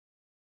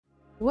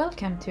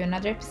Welcome to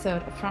another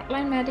episode of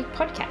Frontline Medic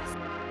Podcast.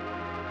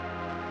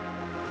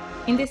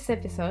 In this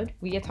episode,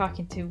 we are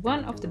talking to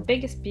one of the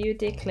biggest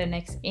beauty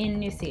clinics in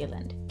New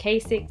Zealand,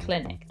 Casey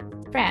Clinic.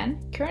 Fran,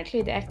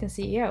 currently the acting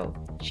CEO,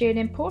 shared the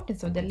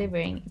importance of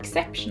delivering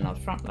exceptional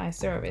frontline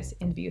service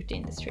in the beauty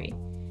industry.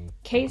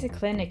 Casey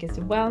Clinic is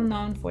well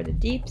known for the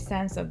deep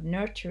sense of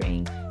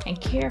nurturing and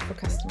care for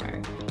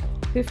customers,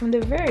 who from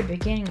the very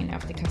beginning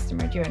of the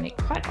customer journey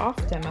quite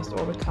often must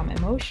overcome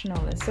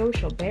emotional and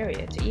social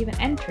barriers to even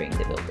entering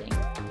the building.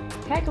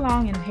 Tag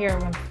along and hear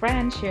when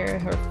Fran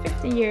shares her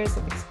 50 years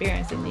of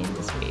experience in the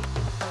industry.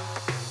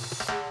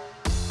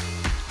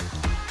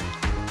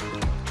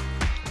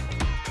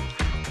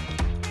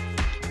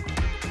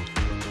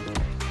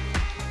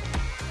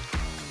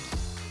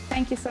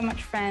 Thank you so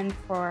much, Fran,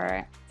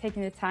 for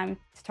taking the time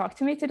to talk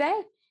to me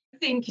today.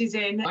 Thank you,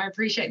 Zen. I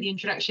appreciate the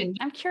introduction.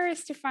 I'm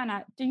curious to find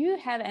out, do you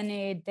have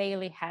any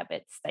daily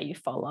habits that you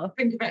follow?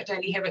 Think about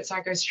daily habits,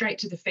 I go straight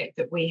to the fact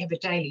that we have a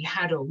daily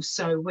huddle.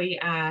 So we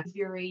are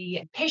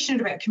very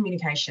passionate about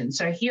communication.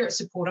 So here at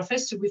Support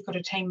Office, so we've got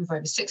a team of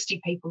over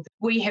 60 people.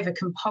 We have a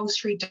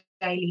compulsory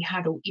daily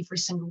huddle every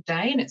single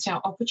day, and it's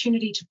our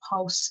opportunity to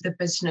pulse the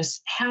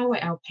business. How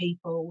are our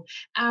people?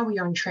 Are we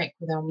on track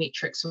with our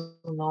metrics or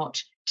not?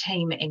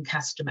 Team and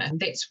customer. And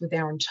that's with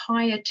our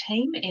entire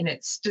team, and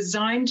it's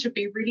designed to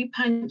be really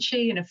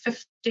punchy and a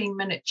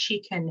 15-minute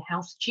check-in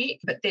health check.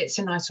 But that's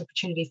a nice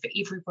opportunity for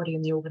everybody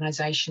in the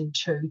organisation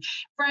to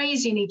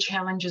raise any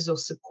challenges or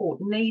support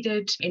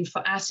needed, and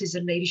for us as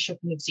a leadership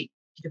and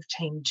executive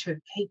team to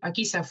keep, I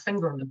guess, our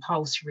finger on the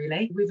pulse,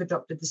 really. We've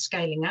adopted the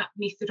scaling up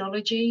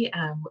methodology,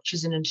 which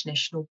is an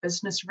international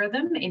business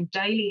rhythm, and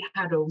daily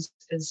huddles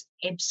is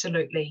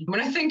absolutely,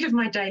 when I think of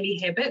my daily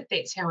habit,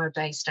 that's how our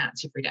day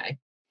starts every day.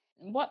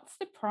 What's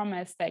the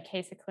promise that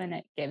Casey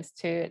Clinic gives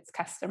to its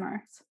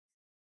customers?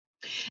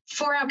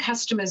 For our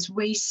customers,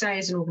 we say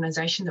as an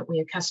organisation that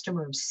we are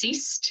customer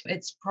obsessed.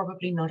 It's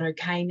probably not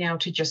okay now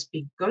to just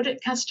be good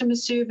at customer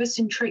service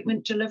and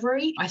treatment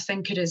delivery. I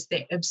think it is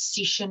that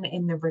obsession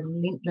and the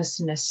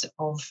relentlessness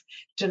of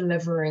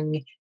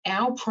delivering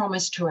our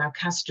promise to our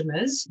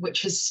customers,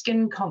 which is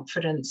skin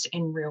confidence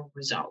and real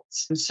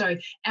results. So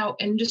our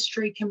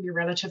industry can be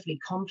relatively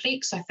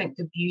complex. I think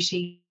the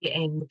beauty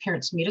and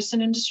appearance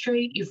medicine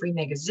industry, every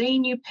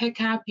magazine you pick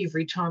up,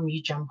 every time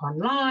you jump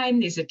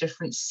online, there's a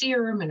different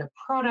serum and a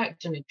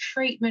product and a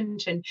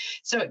treatment. And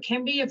so it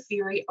can be a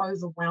very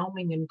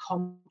overwhelming and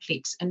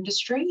complex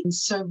industry. And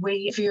so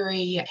we're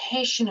very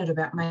passionate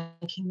about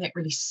making that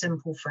really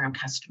simple for our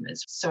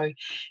customers. So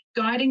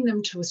guiding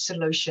them to a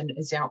solution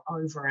is our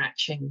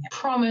overarching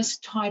promise,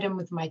 tied in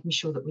with making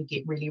sure that we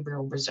get really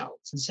real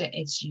results. And so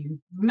as you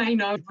may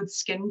know, with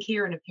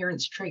skincare and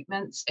appearance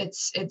treatments,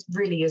 it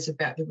really is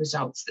about the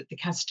results that the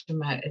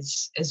customer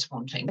is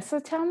wanting. So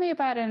tell me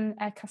about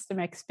a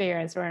customer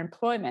experience or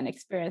employment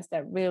experience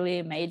that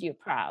really made you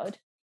proud.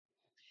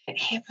 It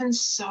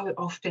happens so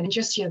often.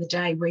 Just the other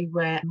day,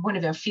 one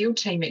of our field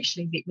team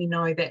actually let me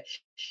know that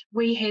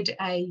we had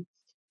a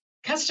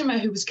customer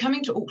who was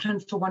coming to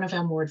Auckland for one of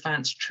our more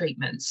advanced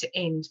treatments,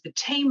 and the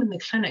team in the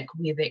clinic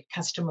where that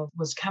customer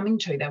was coming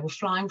to, they were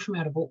flying from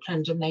out of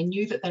Auckland, and they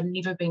knew that they'd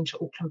never been to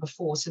Auckland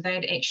before. So they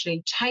had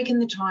actually taken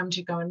the time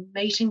to go and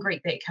meet and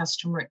greet that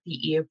customer at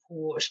the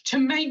airport to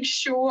make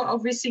sure,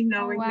 obviously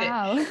knowing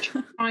that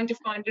trying to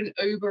find an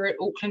Uber at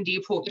Auckland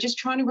Airport, just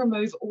trying to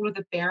remove all of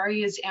the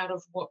barriers out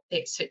of what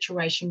that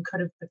situation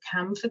could have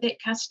become for that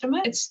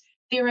customer.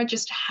 There are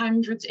just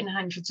hundreds and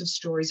hundreds of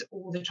stories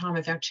all the time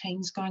of our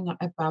teams going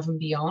above and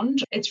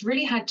beyond. It's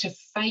really hard to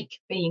fake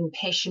being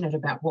passionate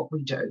about what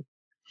we do.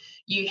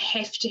 You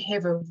have to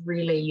have a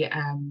really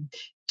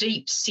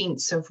deep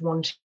sense of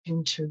wanting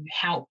to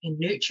help and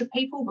nurture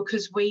people,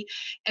 because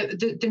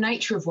the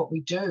nature of what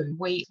we do,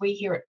 we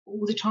hear it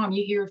all the time.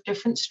 You hear of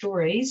different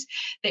stories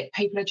that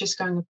people are just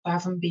going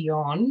above and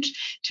beyond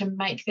to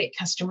make that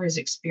customer's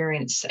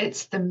experience.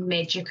 It's the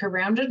magic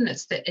around it, and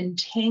it's the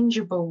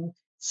intangible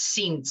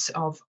sense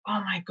of, oh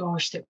my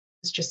gosh, that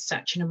was just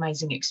such an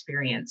amazing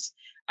experience.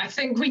 I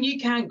think when you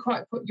can't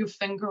quite put your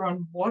finger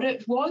on what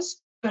it was,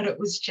 but it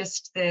was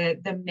just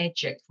the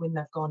magic when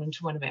they've gone into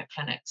one of our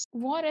clinics.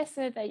 What is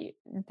it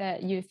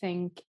that you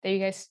think that you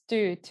guys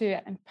do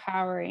to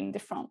empowering the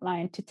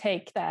frontline to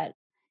take that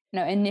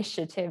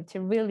initiative to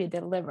really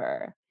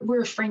deliver?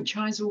 We're a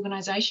franchise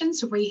organisation,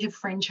 so we have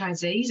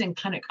franchisees and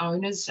clinic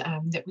owners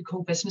that we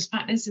call business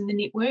partners in the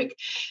network.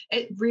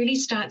 It really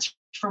starts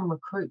from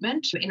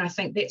recruitment, and I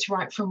think that's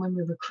right from when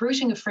we're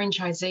recruiting a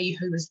franchisee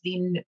who is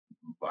then,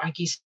 I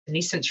guess, in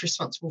essence,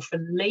 responsible for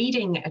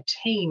leading a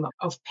team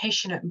of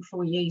passionate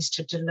employees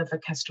to deliver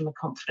customer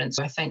confidence.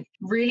 I think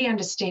really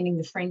understanding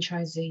the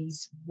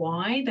franchisees,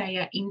 why they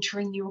are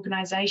entering the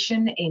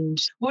organisation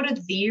and what are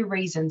their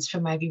reasons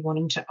for maybe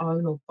wanting to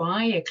own or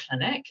buy a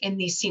clinic, and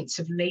their sense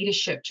of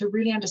leadership to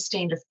really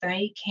understand if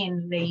they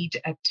can lead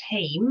a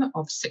team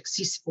of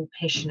successful,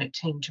 passionate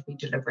team to be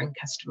delivering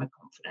customer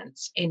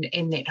confidence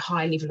and that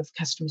high level of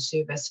customer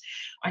service.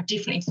 I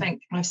definitely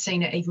think I've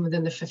seen it even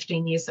within the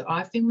 15 years that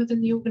I've been with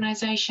within the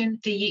organisation.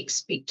 The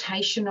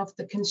expectation of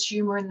the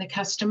consumer and the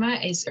customer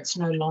is it's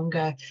no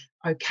longer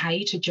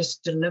okay to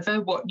just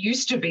deliver what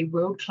used to be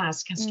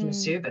world-class customer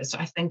service,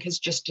 I think is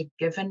just a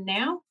given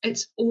now.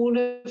 It's all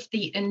of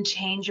the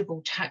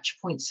intangible touch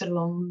points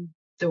along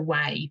the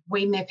way.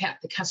 We map out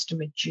the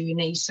customer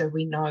journey so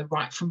we know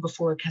right from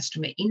before a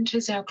customer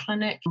enters our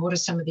clinic, what are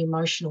some of the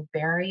emotional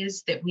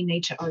barriers that we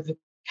need to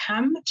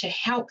overcome to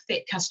help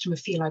that customer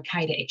feel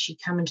okay to actually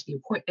come into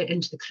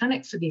the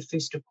clinic for their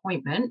first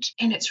appointment.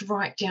 And it's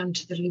right down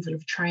to the level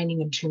of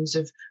training in terms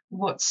of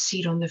what's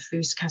said on the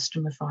first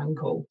customer phone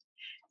call.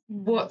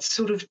 What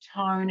sort of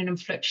tone and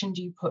inflection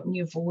do you put in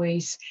your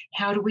voice?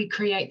 How do we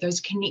create those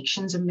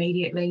connections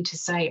immediately to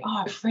say,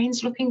 oh, a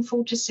friend's looking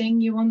forward to seeing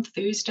you on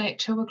Thursday at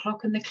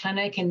 2:00 in the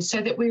clinic? And so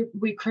that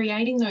we're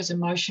creating those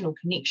emotional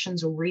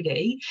connections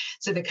already.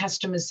 So the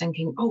customer's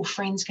thinking, oh,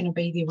 friend's going to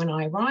be there when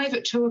I arrive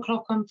at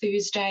 2:00 on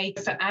Thursday.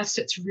 For us,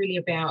 it's really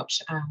about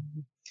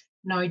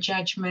no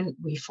judgment.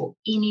 We're for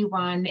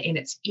anyone and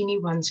it's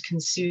anyone's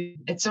concern.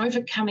 It's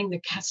overcoming the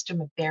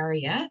customer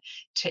barrier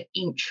to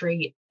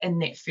entry in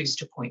that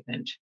first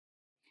appointment.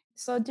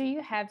 So do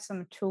you have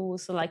some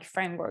tools or like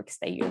frameworks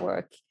that you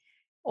work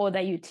or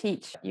that you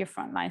teach your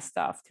frontline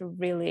staff to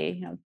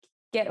really,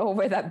 get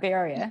over that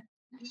barrier?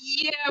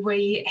 Yeah,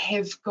 we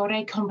have got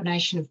a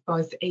combination of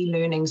both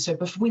e-learning. So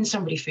when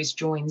somebody first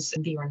joins,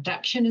 their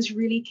induction is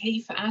really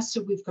key for us.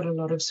 So we've got a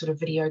lot of sort of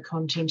video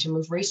content, and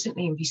we've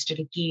recently invested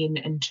again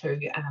into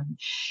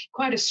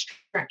quite a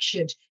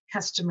structured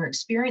customer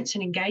experience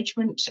and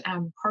engagement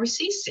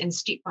process, and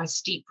step by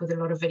step with a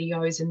lot of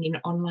videos and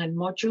then online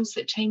modules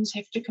that teams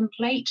have to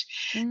complete.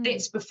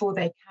 That's before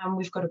they come.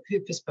 We've got a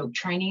purpose-built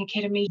training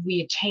academy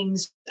where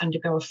teams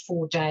undergo a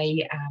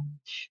 4-day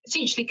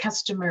essentially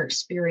customer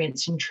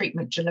experience and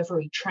treatment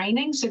delivery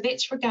training. So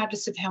that's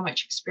regardless of how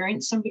much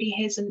experience somebody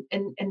has in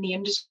the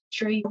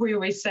industry. We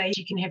always say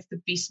you can have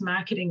the best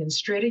marketing and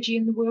strategy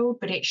in the world,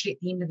 but actually at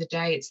the end of the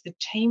day, it's the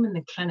team in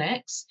the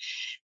clinics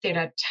that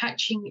are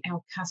touching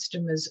our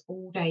customers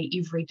all day,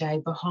 every day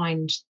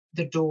behind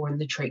the door in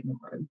the treatment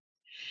room.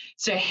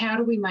 So how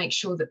do we make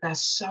sure that they're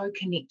so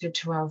connected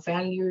to our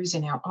values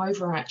and our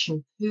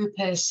overarching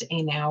purpose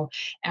and our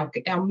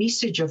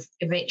message of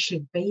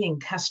actually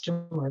being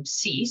customer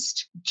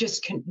obsessed,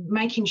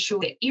 making sure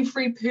that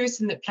every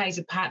person that plays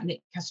a part in that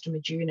customer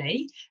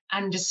journey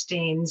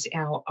understands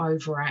our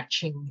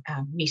overarching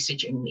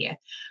messaging there.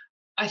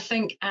 I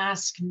think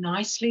Ask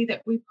Nicely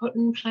that we put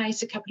in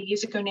place a couple of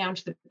years ago now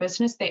into the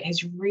business, that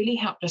has really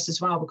helped us as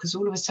well, because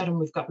all of a sudden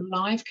we've got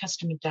live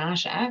customer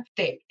data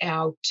that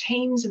our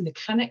teams in the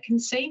clinic can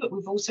see, but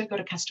we've also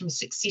got a customer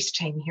success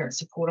team here at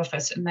Support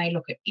Office, and they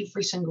look at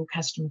every single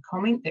customer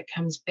comment that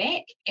comes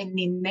back, and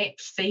then that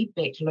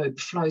feedback loop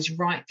flows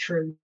right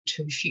through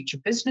to future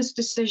business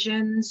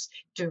decisions.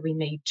 Do we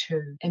need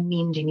to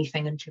amend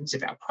anything in terms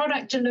of our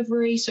product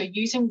delivery? So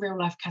using real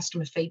life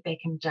customer feedback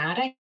and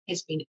data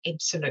has been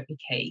absolutely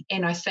key.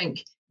 And I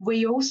think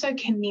we also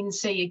can then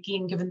see,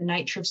 again, given the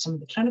nature of some of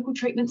the clinical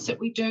treatments that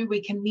we do,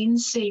 we can then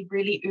see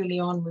really early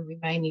on where we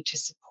may need to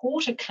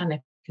support a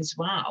clinic as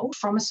well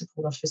from a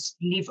support office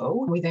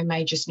level, where they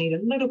may just need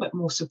a little bit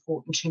more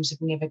support in terms of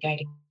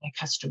navigating a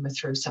customer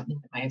through something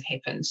that may have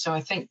happened. So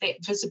I think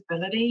that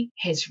visibility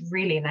has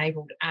really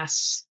enabled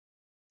us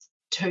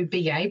to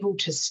be able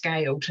to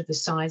scale to the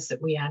size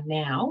that we are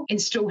now and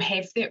still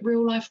have that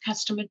real life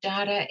customer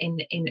data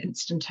and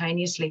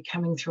instantaneously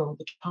coming through all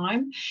the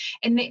time.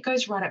 And that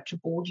goes right up to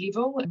board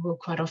level. And we'll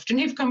quite often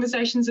have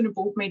conversations in a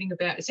board meeting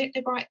about, is that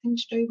the right thing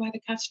to do by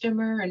the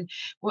customer? And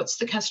what's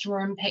the customer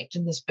impact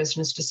in this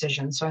business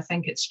decision? So I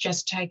think it's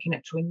just taken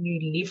it to a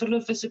new level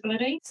of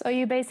visibility. So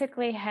you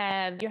basically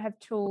have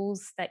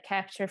tools that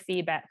capture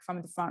feedback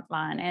from the front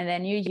line, and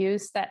then you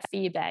use that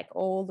feedback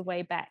all the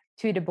way back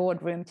to the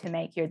boardroom to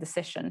make your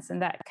decisions,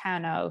 and that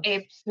kind of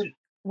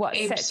what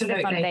sets the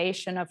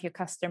foundation of your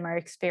customer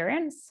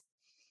experience.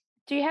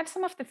 Do you have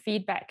some of the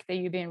feedback that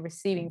you've been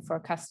receiving for a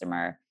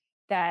customer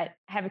that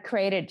have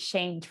created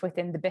change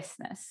within the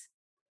business?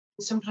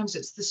 Sometimes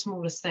it's the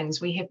smallest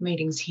things. We have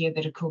meetings here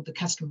that are called the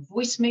customer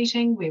voice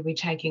meeting, where we're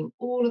taking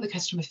all of the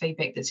customer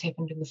feedback that's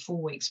happened in the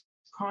 4 weeks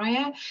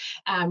prior.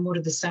 What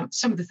are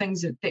some of the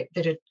things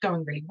that are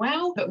going really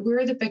well, but where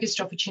are the biggest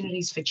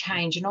opportunities for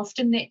change? And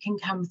often that can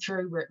come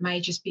through where it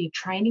may just be a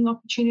training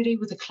opportunity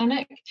with a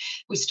clinic.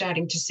 We're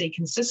starting to see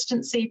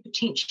consistency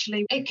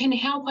potentially. It can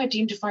help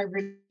identify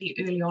really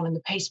early on in the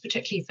piece,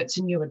 particularly if it's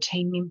a newer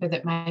team member,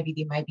 that maybe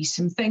there may be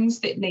some things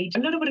that need a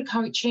little bit of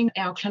coaching.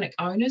 Our clinic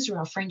owners or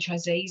our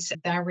franchisees,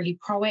 they're really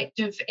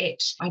proactive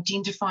at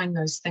identifying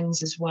those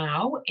things as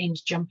well and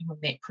jumping on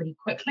that pretty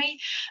quickly.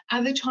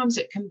 Other times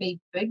it can be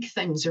big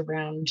things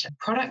around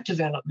product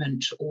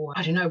development, or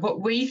I don't know, what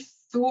we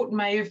thought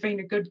may have been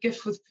a good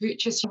gift with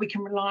purchase. We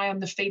can rely on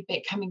the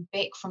feedback coming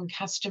back from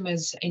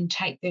customers and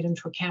take that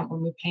into account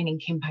when we're planning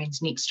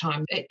campaigns next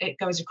time. It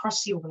goes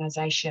across the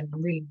organisation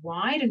really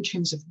wide in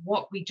terms of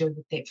what we do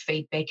with that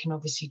feedback, and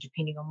obviously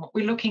depending on what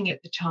we're looking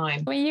at the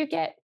time. When you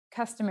get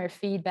customer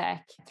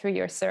feedback through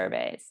your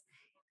surveys,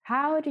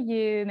 How do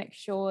you make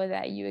sure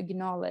that you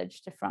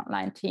acknowledge the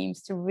frontline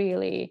teams to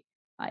really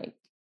like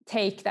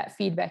take that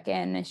feedback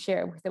in and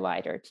share it with the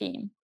wider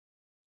team?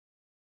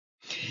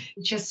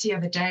 Just the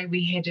other day,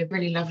 we had a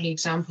really lovely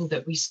example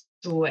that we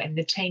saw, and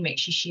the team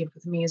actually shared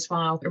with me as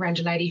well, around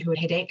a lady who had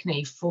had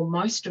acne for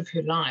most of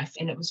her life.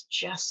 And it was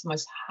just the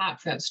most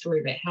heartfelt story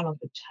about how long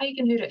it had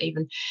taken her to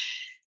even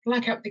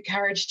pluck up the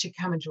courage to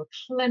come into a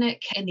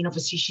clinic. And then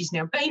obviously she's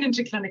now been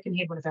into clinic and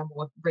had one of our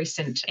more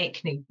recent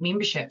acne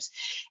memberships.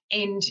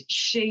 And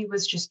she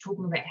was just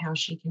talking about how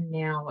she can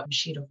now,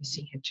 she'd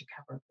obviously had to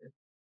cover up her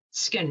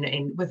skin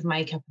and with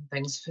makeup and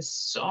things for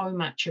so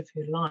much of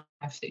her life,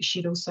 that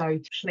she'd also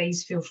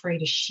please feel free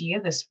to share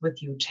this with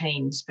your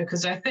teams,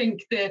 because I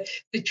think the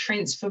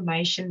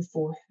transformation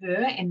for her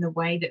and the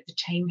way that the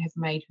team have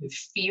made her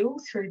feel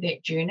through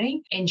that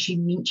journey. And she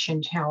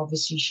mentioned how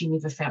obviously she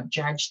never felt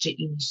judged at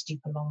any step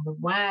along the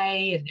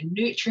way, and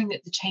the nurturing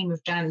that the team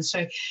have done.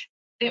 So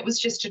that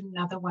was just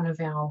another one of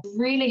our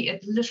really,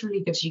 it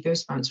literally gives you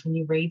goosebumps when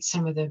you read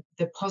some of the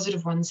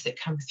positive ones that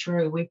come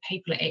through, where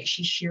people are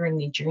actually sharing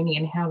their journey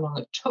and how long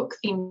it took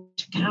them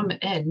to come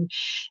in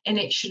and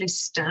actually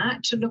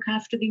start to look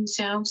after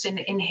themselves and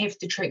have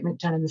the treatment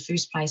done in the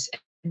first place.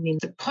 And then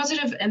the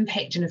positive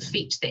impact and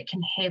effect that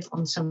can have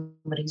on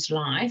somebody's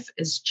life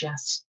is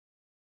just,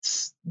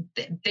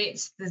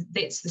 that's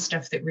the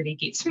stuff that really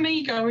gets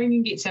me going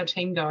and gets our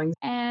team going.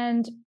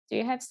 And do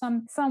you have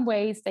some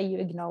ways that you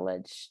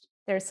acknowledge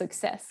their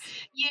success?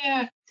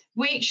 Yeah,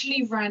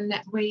 we run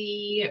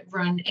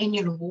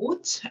annual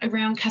awards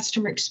around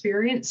customer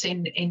experience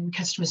and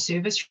customer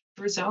service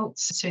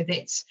results. So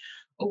that's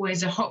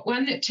always a hot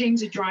one that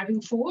teams are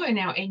driving for. In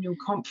our annual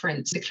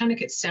conference, the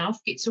clinic itself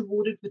gets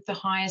awarded with the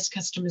highest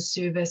customer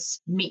service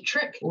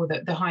metric, or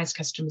the highest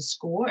customer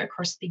score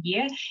across the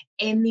year,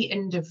 and the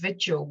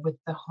individual with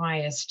the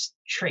highest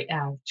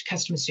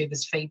customer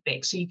service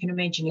feedback. So you can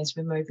imagine, as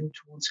we're moving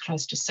towards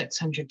close to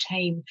 600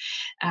 team,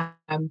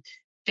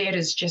 that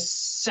is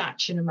just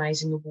such an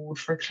amazing award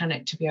for a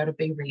clinic to be able to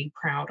be really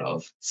proud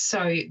of.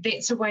 So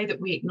that's a way that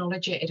we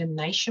acknowledge it at a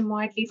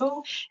nationwide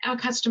level. Our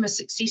customer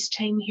success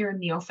team here in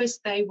the office,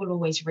 they will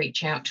always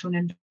reach out to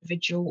an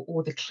individual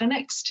or the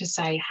clinics to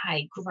say,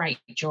 hey, great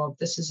job.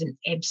 This is an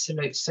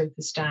absolute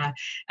superstar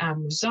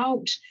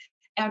result.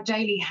 Our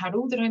daily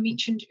huddle that I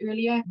mentioned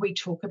earlier, we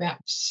talk about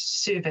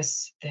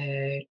service,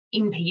 the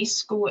NPS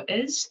score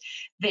is.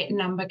 That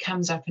number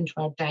comes up into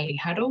our daily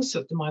huddle.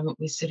 So at the moment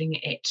we're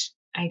sitting at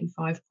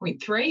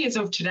 85.3 as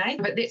of today,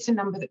 but that's a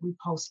number that we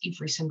pulse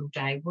every single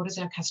day. What is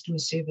our customer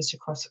service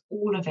across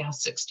all of our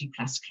 60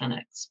 plus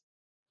clinics?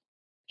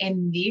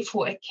 And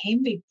therefore, it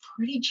can be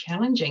pretty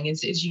challenging,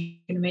 as you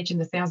can imagine,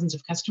 the thousands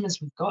of customers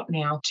we've got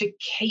now, to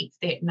keep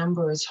that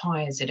number as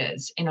high as it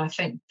is. And I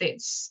think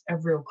that's a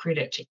real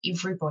credit to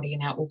everybody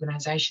in our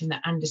organisation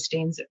that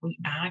understands that we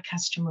are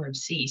customer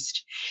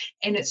obsessed.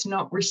 And it's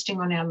not resting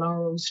on our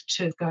laurels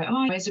to go,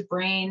 oh, as a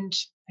brand,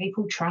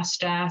 people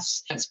trust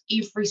us. It's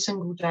every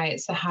single day.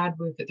 It's the hard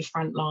work at the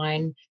front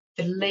line,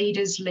 the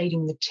leaders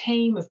leading the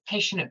team of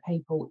passionate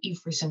people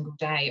every single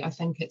day. I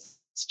think it's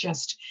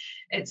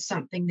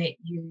something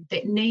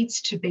that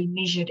needs to be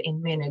measured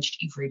and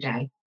managed every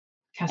day.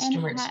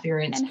 Customer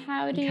experience. And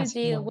how do you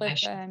deal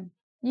with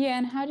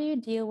and how do you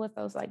deal with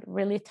those like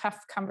really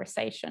tough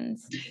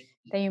conversations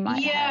that you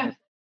might have?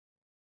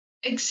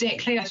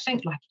 Exactly. I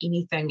think like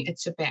anything,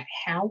 it's about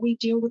how we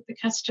deal with the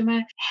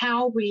customer,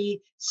 how we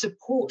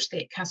support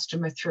that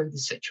customer through the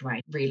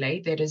situation.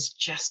 Really, that is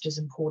just as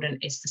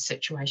important as the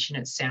situation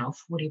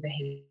itself, whatever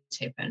has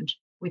happened,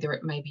 whether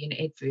it may be an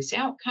adverse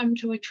outcome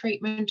to a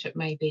treatment, it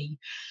may be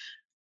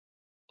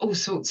all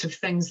sorts of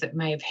things that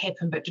may have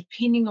happened, but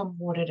depending on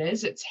what it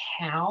is, it's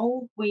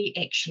how we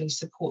actually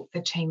support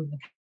the team and the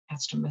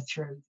customer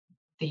through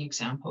the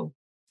example.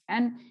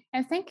 And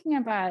thinking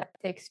about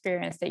the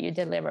experience that you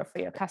deliver for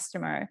your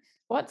customer,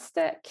 what's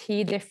the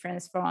key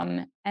difference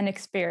from an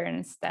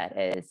experience that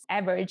is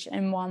average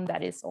and one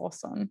that is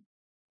awesome?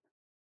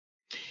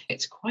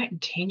 It's quite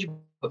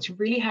intangible. It's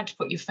really hard to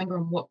put your finger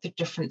on what the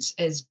difference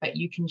is, but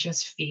you can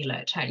just feel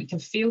it. You can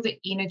feel the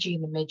energy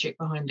and the magic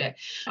behind it.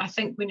 I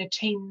think when a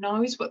team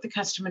knows what the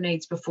customer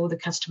needs before the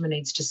customer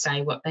needs to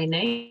say what they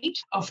need,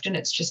 often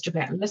it's just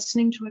about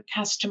listening to a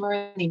customer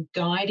and then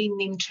guiding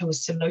them to a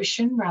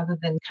solution rather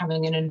than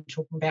coming in and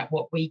talking about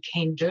what we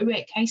can do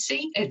at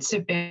Casey. It's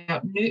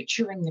about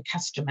nurturing the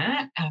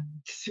customer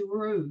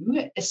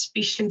through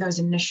especially those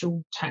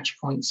initial touch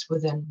points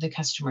within the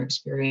customer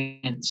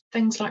experience.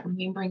 Things like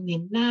remembering their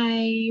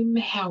name,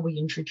 how we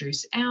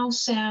introduce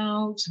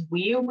ourselves,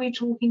 where we're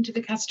talking to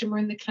the customer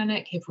in the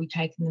clinic, have we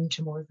taken them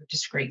to more of a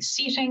discreet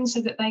setting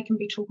so that they can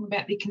be talking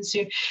about their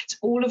concern. It's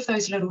all of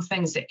those little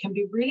things that can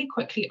be really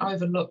quickly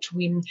overlooked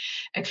when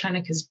a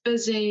clinic is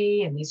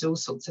busy and there's all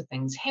sorts of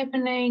things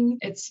happening.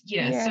 So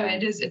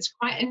it's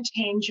quite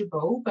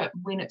intangible, but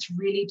when it's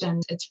really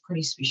done, it's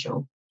pretty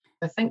special.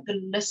 I think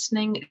the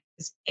listening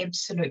is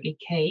absolutely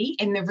key,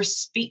 and the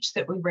respect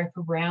that we wrap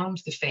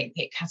around the fact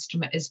that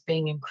customer is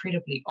being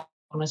incredibly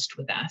honest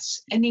with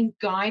us, and then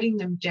guiding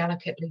them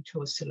delicately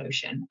to a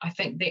solution. I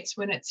think that's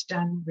when it's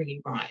done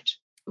really right.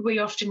 We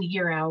often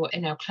hear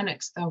in our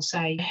clinics, they'll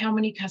say, how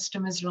many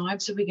customers'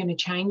 lives are we going to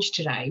change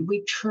today?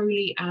 We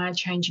truly are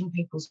changing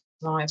people's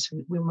lives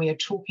when we are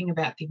talking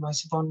about the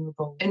most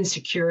vulnerable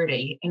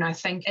insecurity. And I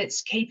think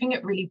it's keeping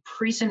it really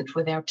present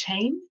with our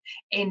team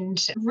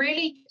and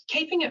really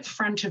keeping it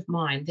front of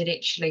mind that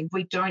actually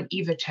we don't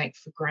ever take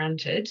for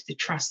granted the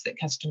trust that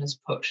customers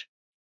put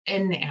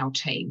in our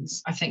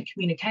teams. I think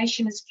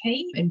communication is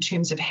key in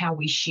terms of how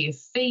we share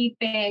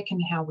feedback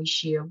and how we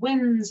share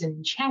wins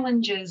and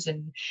challenges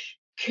and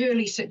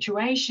curly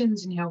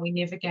situations and how we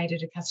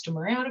navigated a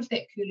customer out of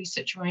that curly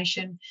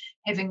situation,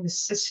 having the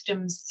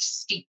systems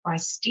step by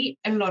step,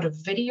 a lot of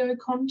video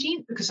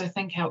content, because I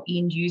think our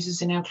end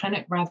users in our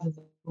clinic, rather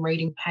than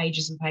reading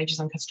pages and pages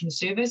on customer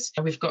service,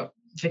 we've got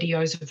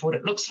videos of what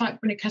it looks like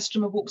when a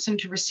customer walks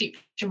into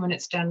reception when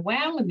it's done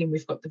well, and then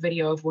we've got the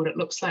video of what it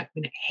looks like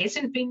when it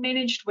hasn't been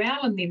managed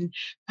well, and then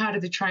part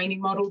of the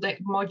training module,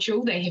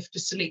 they have to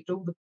select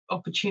all the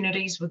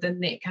opportunities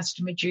within that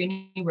customer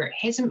journey where it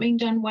hasn't been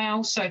done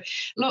well. So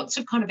lots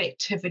of kind of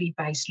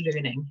activity-based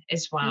learning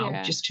as well,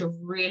 just to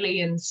really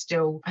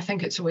instill. I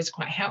think it's always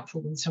quite helpful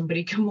when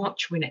somebody can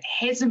watch when it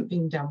hasn't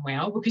been done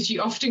well, because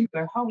you often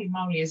go, holy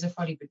moly, as if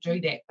I would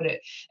do that, but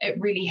it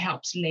really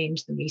helps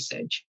land the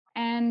message.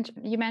 And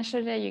you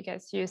mentioned that you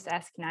guys use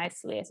Ask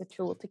Nicely as a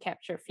tool to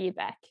capture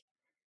feedback.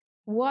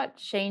 What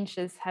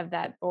changes have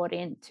that brought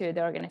into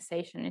the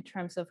organization in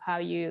terms of how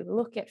you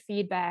look at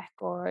feedback,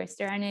 or is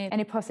there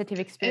any positive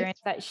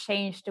experience that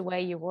changed the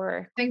way you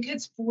work? I think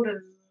it's brought a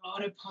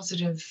lot of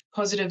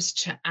positives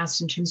to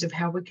us in terms of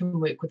how we can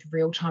work with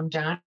real-time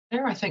data.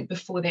 I think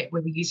before that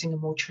we were using a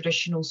more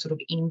traditional sort of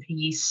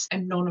NPS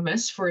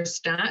anonymous for a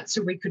start,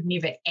 so we could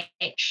never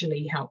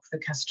actually help the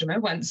customer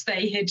once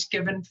they had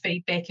given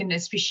feedback, and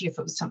especially if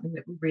it was something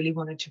that we really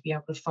wanted to be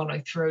able to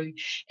follow through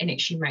and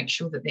actually make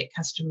sure that that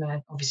customer,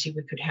 obviously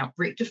we could help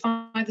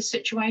rectify the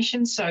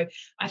situation. So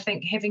I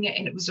think having it,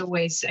 and it was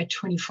always a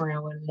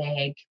 24-hour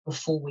lag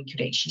before we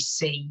could actually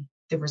see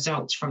the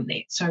results from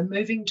that. So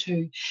moving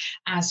to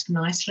Ask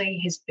Nicely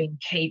has been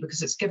key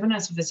because it's given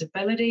us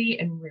visibility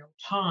in real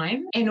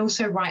time, and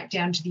also right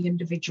down to the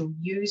individual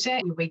user,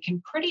 where we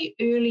can pretty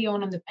early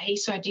on in the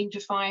piece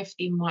identify if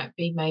there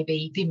may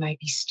be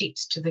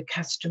steps to the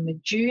customer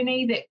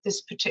journey that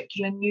this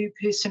particular new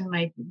person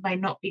may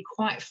not be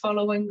quite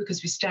following,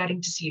 because we're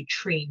starting to see a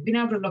trend. Being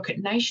able to look at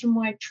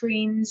nationwide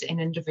trends and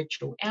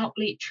individual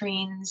outlet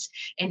trends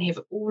and have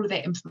all of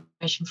that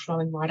information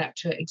flowing right up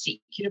to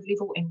executive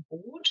level and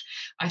board,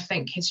 I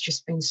think has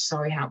just been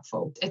so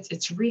helpful.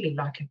 It's really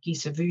like, I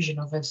guess, a version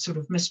of a sort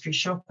of mystery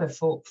shopper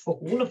for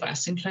all of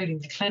us, including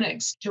the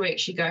clinics, to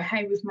actually go,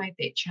 hey, we've made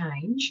that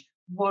change.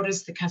 What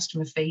is the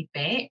customer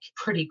feedback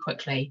pretty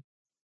quickly?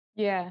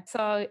 Yeah,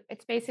 so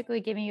it's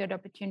basically giving you the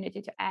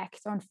opportunity to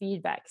act on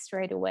feedback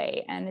straight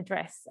away and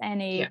address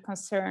any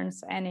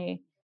concerns,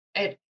 any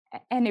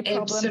problems.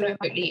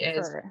 Absolutely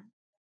is.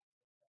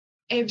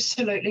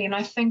 Absolutely. And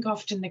I think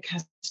often the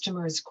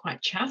customer is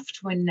quite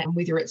chuffed when,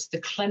 whether it's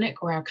the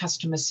clinic or our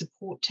customer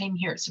support team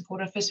here at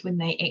Support Office, when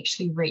they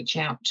actually reach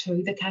out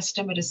to the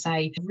customer to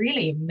say,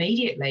 really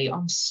immediately,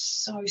 I'm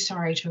so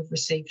sorry to have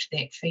received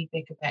that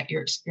feedback about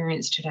your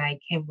experience today.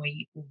 Can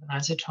we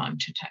organise a time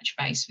to touch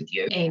base with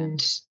you?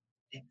 And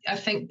I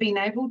think being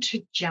able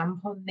to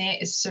jump on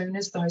that as soon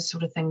as those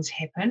sort of things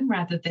happen,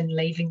 rather than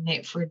leaving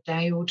that for a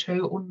day or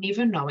two or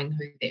never knowing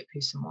who that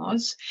person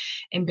was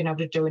and being able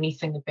to do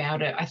anything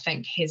about it, I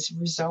think has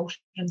resulted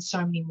in so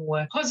many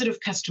more positive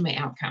customer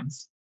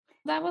outcomes.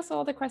 That was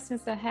all the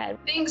questions I had.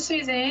 Thanks,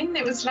 Suzanne.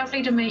 That was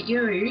lovely to meet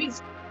you.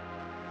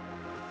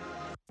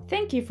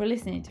 Thank you for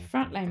listening to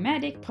Frontline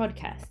Medic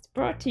podcast,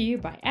 brought to you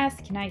by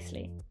Ask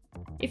Nicely.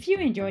 If you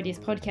enjoyed this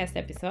podcast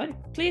episode,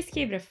 please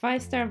give it a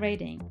 5-star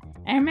rating.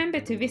 And remember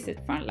to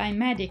visit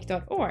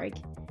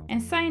frontlinemedic.org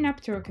and sign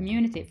up to our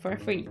community for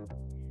free.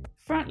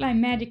 Frontline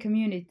Medic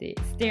community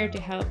is there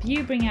to help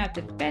you bring out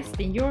the best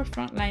in your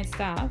frontline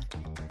staff.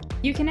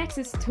 You can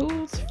access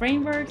tools,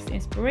 frameworks,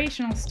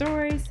 inspirational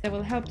stories that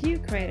will help you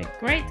create a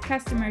great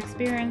customer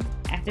experience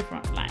at the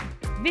frontline.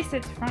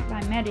 Visit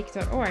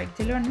frontlinemedic.org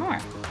to learn more.